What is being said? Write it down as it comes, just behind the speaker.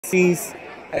scenes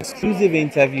exclusive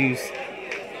interviews,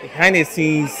 behind the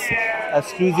scenes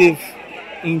exclusive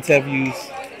interviews,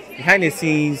 behind the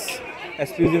scenes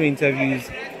exclusive interviews.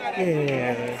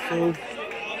 Yeah, so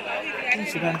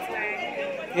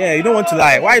yeah, you don't want to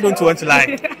lie. Why don't you want to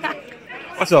lie?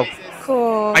 What's up?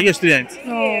 Cool. Are you a student?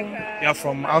 No. You're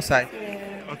from outside.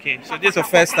 Yeah. Okay, so this is your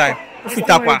first time.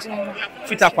 Fitakwa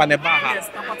Nebaha.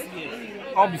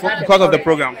 All because of the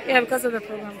program. Yeah, because of the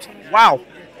program. Wow.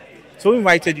 So who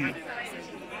invited you?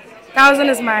 1000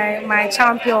 is my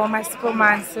champion, my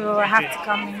superman, so I have to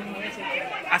come in.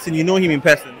 As in, you know him in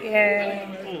person? Yeah.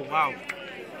 Oh, wow.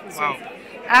 Wow.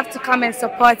 I have to come and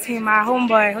support him, my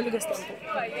homeboy, Holy Ghost Temple.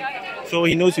 So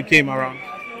he knows you came around?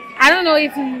 I don't know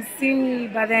if he's seen me,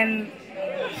 but then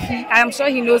I'm sure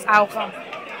he knows I'll come.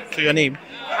 So your name?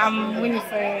 I'm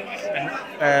Winifred.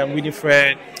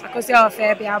 Winifred. Okay.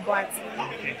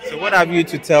 So what have you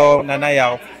to tell Nana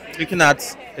YAW? Looking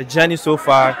at the journey so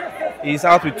far, he's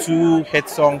out with 2 hit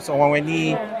songs. On when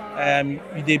he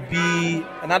be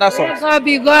another song. God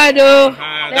be God, though.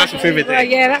 That's your favorite.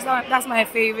 Yeah, that's my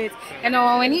favorite. And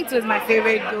when he was my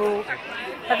favorite though.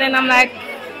 But then I'm like,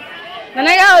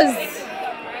 Nana YAW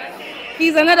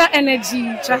he's another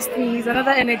energy. Trust me, he's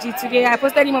another energy. Today I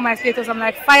posted him on my status. I'm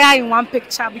like fire in one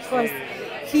picture because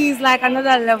he's like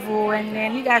another level. And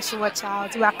then you guys should watch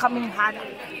out. We are coming harder.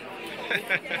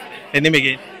 The name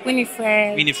again?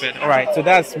 Winifred. Winifred. All right. So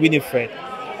that's Winifred.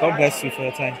 God bless you for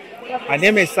your time. My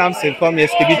name is Samson. Come here,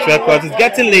 Skbeatz Records. It's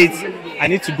getting late. I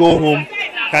need to go home.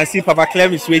 Can see Papa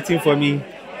Clem is waiting for me,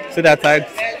 so that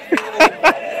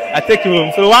I take him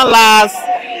home. So one last.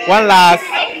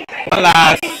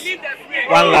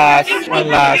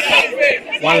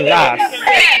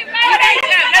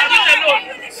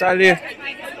 Sorry.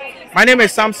 My name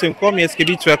is Samson. Call me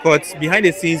Skbeatz Records. Behind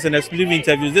the scenes and exclusive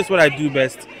interviews. This is what I do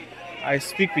best. I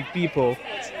speak with people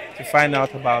to find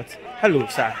out about. Hello,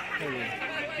 sir. Hello.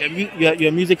 You're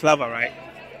a music lover, right?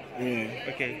 Yeah.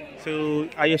 Okay. So,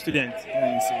 are you a student?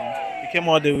 Yeah. You came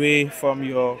all the way from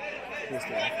your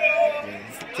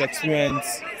to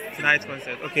experience tonight's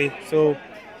concert. Okay. So,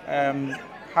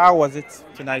 how was it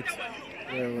tonight?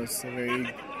 Yeah, it was a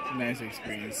very nice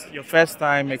experience. Your first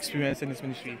time experiencing this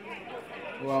ministry?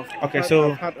 Well, I've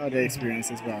had other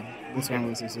experiences, but this one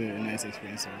was also a nice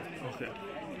experience. Okay.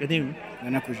 Your name?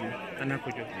 Nana Kujo.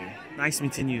 Yeah. Nice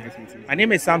meeting you. My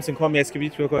name is Samson. Call me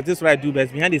Skbeatz Records. This is what I do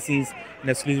best. Behind the scenes, an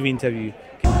exclusive interview.